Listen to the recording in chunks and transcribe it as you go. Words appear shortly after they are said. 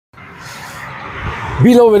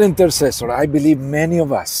Beloved intercessor, I believe many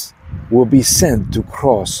of us will be sent to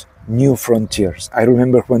cross new frontiers. I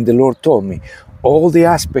remember when the Lord told me all the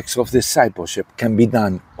aspects of discipleship can be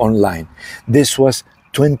done online. This was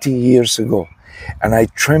 20 years ago, and I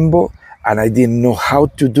trembled and I didn't know how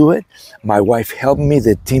to do it. My wife helped me,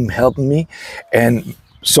 the team helped me, and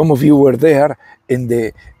some of you were there in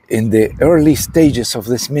the early stages of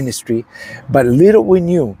this ministry, but little we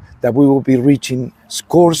knew that we will be reaching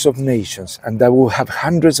scores of nations and that we'll have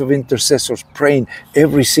hundreds of intercessors praying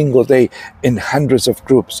every single day in hundreds of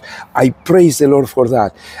groups. I praise the Lord for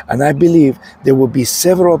that. And I believe there will be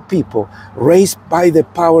several people raised by the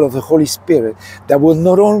power of the Holy Spirit that will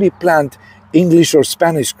not only plant English or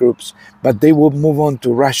Spanish groups, but they will move on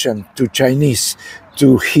to Russian, to Chinese,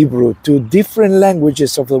 to Hebrew, to different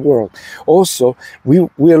languages of the world. Also, we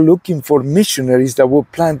are looking for missionaries that will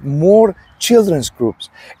plant more children's groups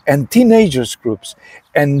and teenagers groups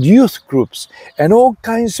and youth groups and all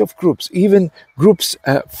kinds of groups, even groups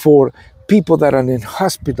for people that are in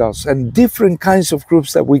hospitals, and different kinds of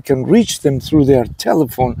groups that we can reach them through their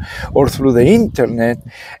telephone or through the internet,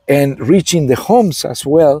 and reaching the homes as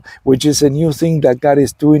well, which is a new thing that God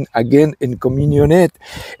is doing again in Communionet.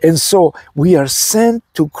 And so we are sent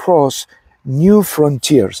to cross new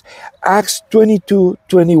frontiers. Acts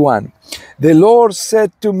 22:21. The Lord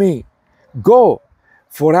said to me, "Go,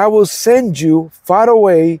 for I will send you far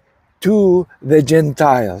away to the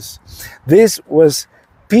Gentiles." This was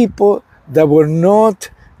people that were not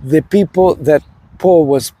the people that Paul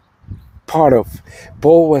was part of.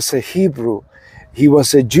 Paul was a Hebrew, he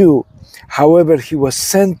was a Jew. However, he was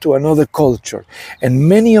sent to another culture. And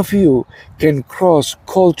many of you can cross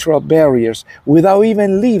cultural barriers without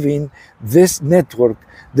even leaving this network,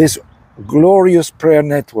 this glorious prayer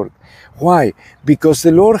network. Why? Because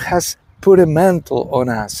the Lord has put a mantle on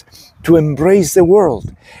us to embrace the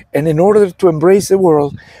world. And in order to embrace the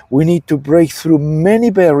world, we need to break through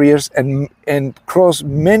many barriers and cross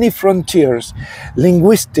many frontiers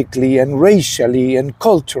linguistically and racially and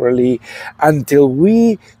culturally until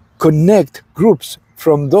we connect groups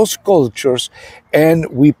from those cultures and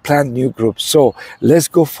we plant new groups. So let's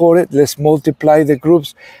go for it. Let's multiply the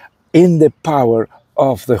groups in the power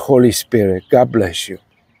of the Holy Spirit. God bless you.